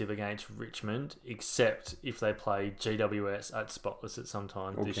going to tip against Richmond, except if they play GWS at Spotless at some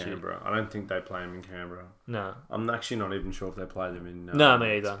time this Canberra. year. I don't think they play them in Canberra. No. I'm actually not even sure if they play them in me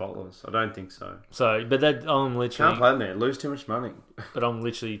either. Spotless. I don't think so. But I'm literally... Can't play them there. Lose too much money. But I'm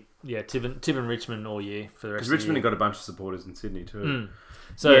literally, tipping Richmond all year for the rest of the year. Because Richmond have got a bunch of supporters in Sydney too.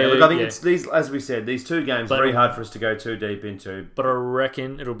 So, I think it's these, as we said, these 2 games very hard for us to go too deep into. But I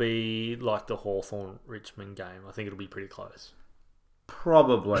reckon it'll be like the Hawthorn-Richmond game. I think it'll be pretty close.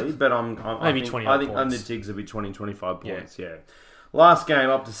 Probably, but maybe 20 points. I think under Tiggs will be 20, 25 points, yeah. Last game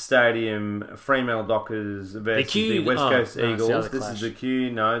up to Stadium, Fremantle Dockers versus the West Coast Eagles. This is the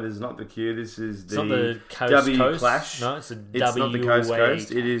Q. No, this is not the Q. This is the, not the W Clash. No, it's not the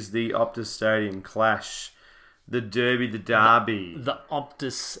Coast. It is the Optus Stadium Clash. The Derby, the Derby. The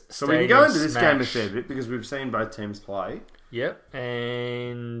Optus Stadium. So we can go into this game a fair bit because we've seen both teams play. Yep,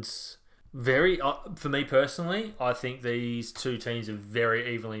 and for me personally, I think these 2 teams are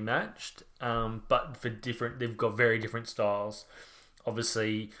very evenly matched, but they've got very different styles.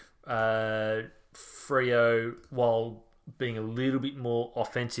 Obviously, Freo, while being a little bit more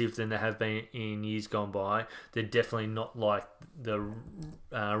offensive than they have been in years gone by. They're definitely not like the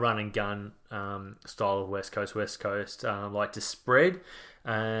run and gun style of West Coast. West Coast like to spread.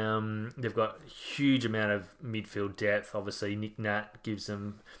 They've got a huge amount of midfield depth. Obviously, Nick Nat gives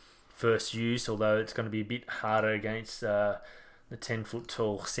them first use, although it's going to be a bit harder against the 10-foot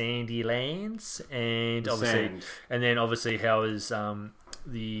tall Sandy Lands. And obviously, how is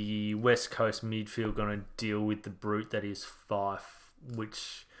the West Coast midfield going to deal with the brute that is Fife,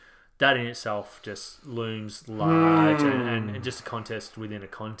 which that in itself just looms large and just a contest within a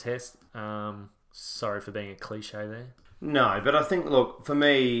contest. Sorry for being a cliche there. No, but I think, look, for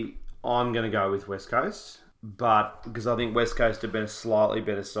me, I'm going to go with West Coast, but because I think West Coast have been a slightly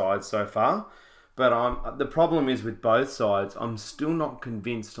better side so far. But the problem is with both sides, I'm still not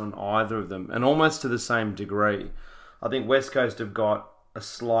convinced on either of them, and almost to the same degree. I think West Coast have got a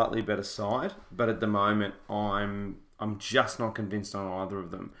slightly better side, but at the moment I'm just not convinced on either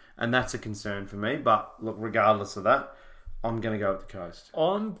of them, and that's a concern for me. But look, regardless of that, I'm going to go with the Coast.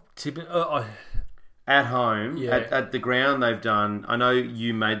 I'm tipping at home, at the ground they've done. I know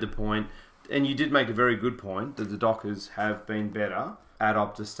you made the point, and you did make a very good point, that the Dockers have been better at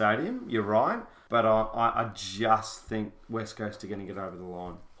Optus Stadium. You're right, but I just think West Coast are going to get over the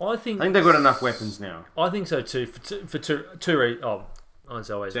line. I think they've got enough weapons now. I think so too. For two reasons. There's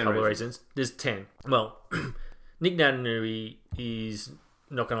always a couple of reasons. There's 10. Well, Nick Natanui is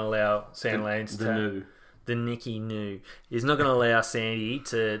not going to allow Sandlands the Nicky New is not going to allow Sandy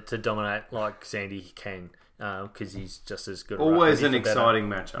to dominate like Sandy can, because he's just as good. Always an exciting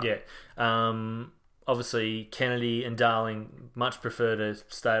matchup. Yeah. Obviously, Kennedy and Darling much prefer to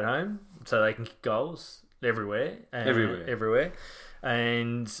stay at home so they can kick goals everywhere.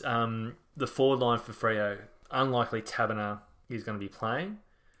 And the forward line for Freo, unlikely Taberner is going to be playing.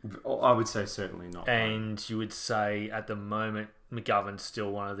 I would say certainly not. And you would say at the moment McGovern's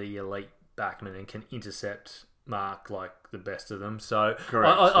still one of the elite backmen and can intercept mark like the best of them. So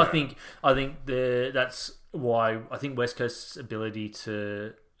correct, I think that's why I think West Coast's ability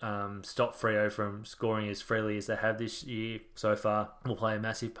to stop Freo from scoring as freely as they have this year so far will play a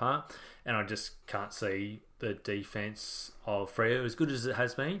massive part. And I just can't see the defence of Freo, as good as it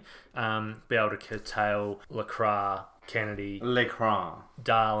has been, be able to curtail Lacroix, Kennedy,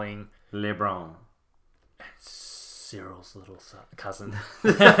 Darling, LeBron, and Cyril's little cousin.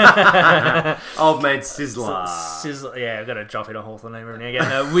 Old mate Sizzler. Sizzler, yeah, I've got to drop in a Hawthorne name every now and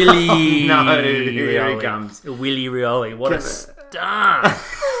again. Willie. No, here he comes. Willie Rioli. What a star.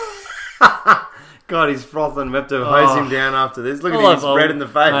 God, he's frothing. We have to hose him down after this. Look at him, red in the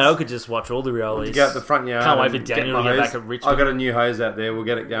face. Mate, I could just watch all the Riolis. To go out the front yard. Can't wait for Daniel to get back at Richmond. I've got a new hose out there. We'll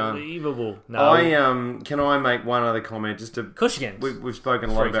get it going. Unbelievable. No. Can I make one other comment? Just to, of course you can. We've spoken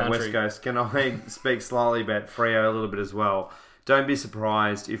a lot about West Coast. Can I speak slightly about Freo a little bit as well? Don't be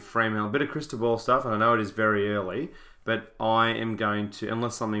surprised if Fremantle, a bit of crystal ball stuff, and I know it is very early, but I am going to,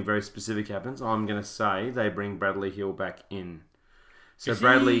 unless something very specific happens, I'm going to say they bring Bradley Hill back in. So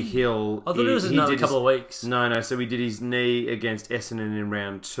Bradley Hill... I thought it was another couple of weeks. No. So he did his knee against Essendon in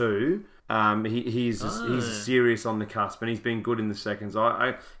round 2. He's serious on the cusp, and he's been good in the seconds.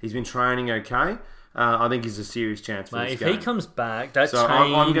 He's been training okay. I think he's a serious chance for this game. If he comes back, that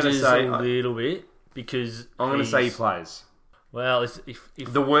changes a little bit, because... I'm going to say he plays. Well, if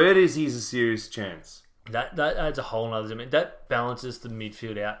the word is he's a serious chance. That adds a whole other dimension. That balances the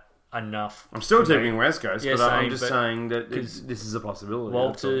midfield out enough. I'm still tipping West Coast, but I'm just saying that this is a possibility.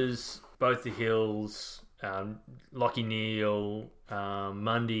 Walters, both the Hills, Lockie Neal,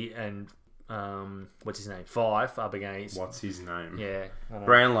 Mundy, and what's his name? Fife up against. What's his name? Yeah,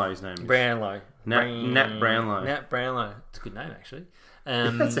 Brownlow's name. Brownlow. Nat Brownlow. Nat Brownlow. It's a good name actually.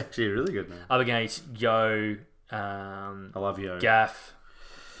 That's actually a really good name. Up against Yo. I love Yo. Gaff.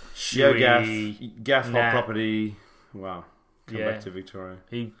 Gaff Hot Property. Wow. Come back to Victoria.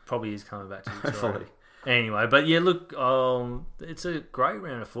 He probably is coming back to Victoria. Hopefully. Anyway, but yeah, look, it's a great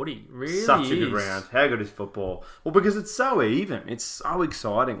round of footy. Really Such a good round. How good is football? Well, because it's so even. It's so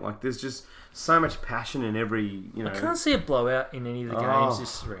exciting. Like, there's just so much passion in every, I can't see a blowout in any of the games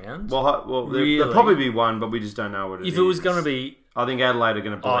this round. Well, there'll probably be one, but we just don't know what it is. If it was going to be... I think Adelaide are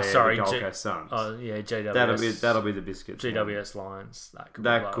going to play the Gold Coast Suns. Oh, yeah, GWS. That'll be the biscuits. GWS Lions.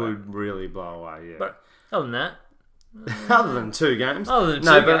 That could really blow away, yeah. But other than that... Other than 2 games. Games.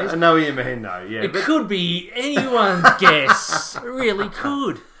 I know what you mean, though. Yeah, it could be anyone's guess. It really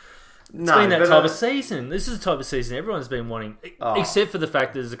could. It's been that type of season. This is the type of season everyone's been wanting, except for the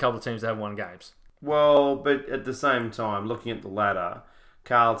fact that there's a couple of teams that have won games. Well, but at the same time, looking at the ladder,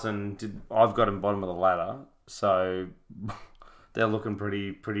 Carlton, I've got them bottom of the ladder, so they're looking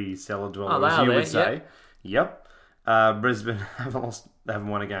pretty cellar dwellers, as you would say. Yep. Brisbane haven't lost. They haven't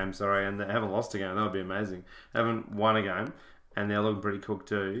won a game, sorry, and they haven't lost a game. That would be amazing. They haven't won a game, and they're looking pretty cooked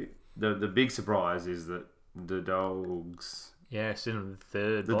too. The big surprise is that the Dogs... Yeah, still in the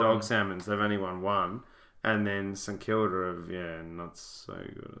third. The Dog Salmons, they've only won one. And then St Kilda have, not so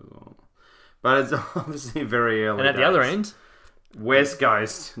good as well. But it's obviously very early And at the other end... West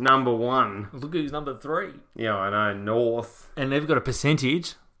Coast, number 1. Look who's number 3. Yeah, I know. North. And they've got a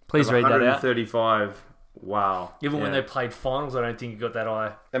percentage. Please read that out. 135. Wow. Even when they played finals, I don't think you got that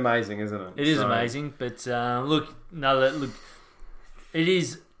high. Amazing, isn't it? It is amazing. But look, it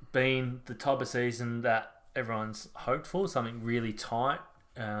has been the type of season that everyone's hoped for. Something really tight.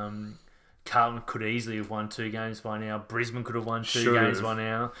 Carlton could easily have won 2 games by now. Brisbane could have won 2 games by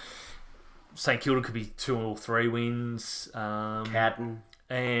now. St Kilda could be 2 or 3 wins. Catton.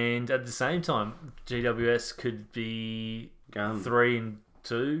 And at the same time, GWS could be 3 and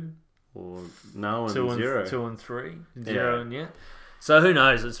 2. Or no and 0. 2 and 3. 0 and So who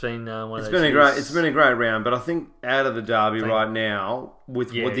knows? It's been one of those years. It's been a great round, but I think out of the derby right now, with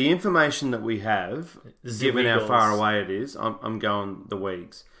the information that we have, given how far away it is, I'm going the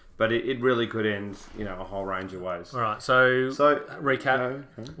Weeks. But it really could end, a whole range of ways. All right, so recap.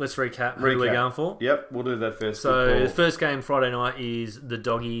 Let's recap who we're going for. Yep, we'll do that first. So the first game Friday night is the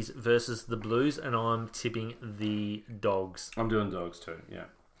Doggies versus the Blues, and I'm tipping the Dogs. I'm doing Dogs too, yeah.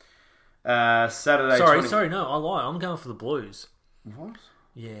 Saturday... Sorry, no, I lie. I'm going for the Blues. What?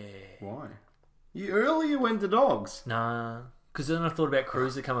 Yeah. Why? You earlier went to Dogs. Nah, because then I thought about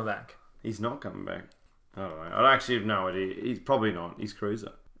Cruiser coming back. He's not coming back. I don't know. I actually have no idea. He's probably not. He's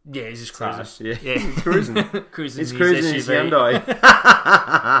Cruiser. Yeah, he's just cruising. Yeah, he's cruising. He's cruising his Hyundai.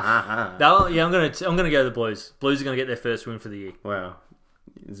 I'm gonna go the Blues. Blues are gonna get their first win for the year. Wow,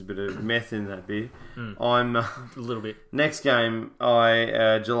 there's a bit of meth in that beer. I'm a little bit. Next game,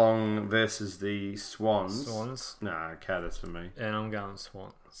 Geelong versus the Swans. Swans. Nah, Caddis for me. And I'm going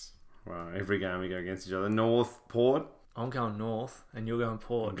Swans. Wow, every game we go against each other. North, Port. I'm going North, and you're going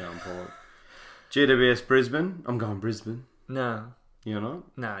Port. I'm going Port. GWS Brisbane. I'm going Brisbane. No. You're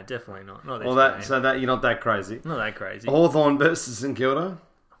not? No, definitely not. Not you're not that crazy. Not that crazy. Hawthorn versus St Kilda.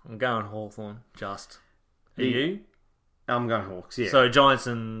 I'm going Hawthorn. Just. Are you? I'm going Hawks. Yeah. So Giants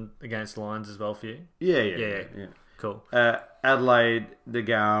and against Lions as well for you. Yeah. Cool. Adelaide, the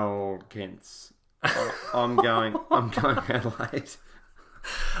Gal Kents. I'm going Adelaide.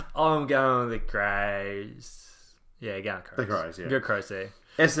 I'm going the Crows. Yeah, going Crows. The Crows. Yeah. Go Crows there.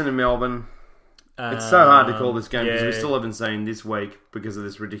 Essendon and Melbourne. It's so hard to call this game because we still haven't seen this week because of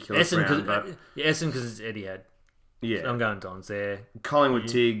this ridiculous round. Essendon because it's Etihad. Yeah. So I'm going Dons there. Collingwood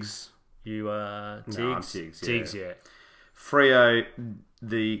Tigs. You Tigs? No, I'm Tigs, yeah. Tigs, yeah. Freo,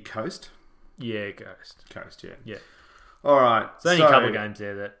 the Coast. Yeah, Coast. Coast, yeah. Yeah. All right. There's only a couple of games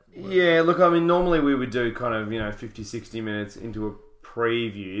there that... Yeah, look, I mean, normally we would do kind of, 50, 60 minutes into a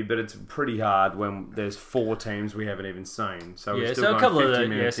preview, but it's pretty hard when there's 4 teams we haven't even seen. So we're still a couple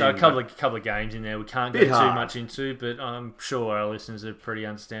of couple of games in there we can't go too much into, but I'm sure our listeners are pretty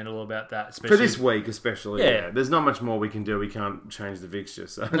understandable about that, especially for this week, especially. Yeah, there's not much more we can do. We can't change the fixture,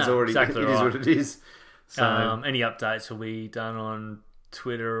 so it's already exactly it is what it is. So any updates will be done on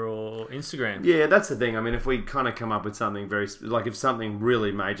Twitter or Instagram. Yeah, that's the thing. I mean, if we kind of come up with something if something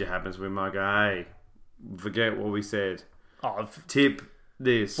really major happens, we might go, hey, forget what we said. Tip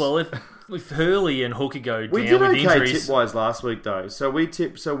this. Well, if Hurley and Hooker go down we did with injuries, tip-wise last week though. So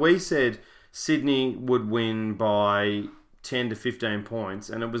we said Sydney would win by 10 to 15 points,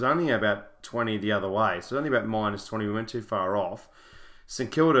 and it was only about 20 the other way. So only about minus 20. We went too far off.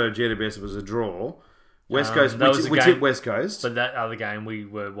 St Kilda GWS was a draw. West Coast, we tipped West Coast. But that other game we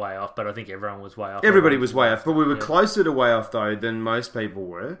were way off. But I think everyone was way off. Everybody was way off, but we were closer to way off though than most people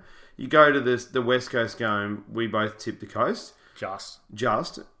were. You go to the West Coast game, we both tipped the Coast.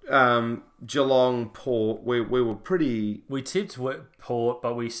 Just. Geelong, Port, we were pretty... We tipped Port,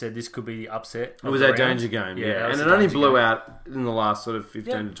 but we said this could be the upset. It was our danger game, yeah. And it only blew out in the last sort of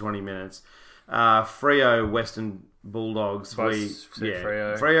 15 to 20 minutes. Freo, Western Bulldogs,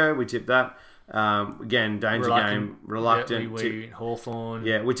 Freo, we tipped that. Again, danger game, reluctant. We Hawthorn.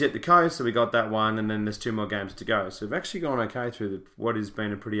 Yeah, we tipped the Coast, so we got that one, and then there's 2 more games to go. So we've actually gone okay through what has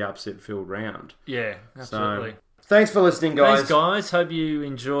been a pretty upset-filled round. Yeah, absolutely. So, thanks for listening, guys. Thanks, guys. Hope you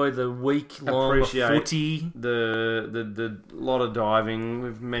enjoy the week-long footy. The lot of diving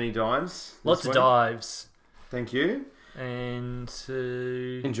with many dives. Lots of dives. Thank you. And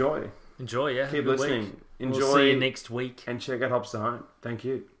enjoy, yeah. Keep listening. Week. Enjoy. We'll see you next week. And check out Hops to Home. Thank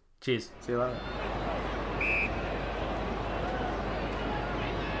you. Cheers. See you later.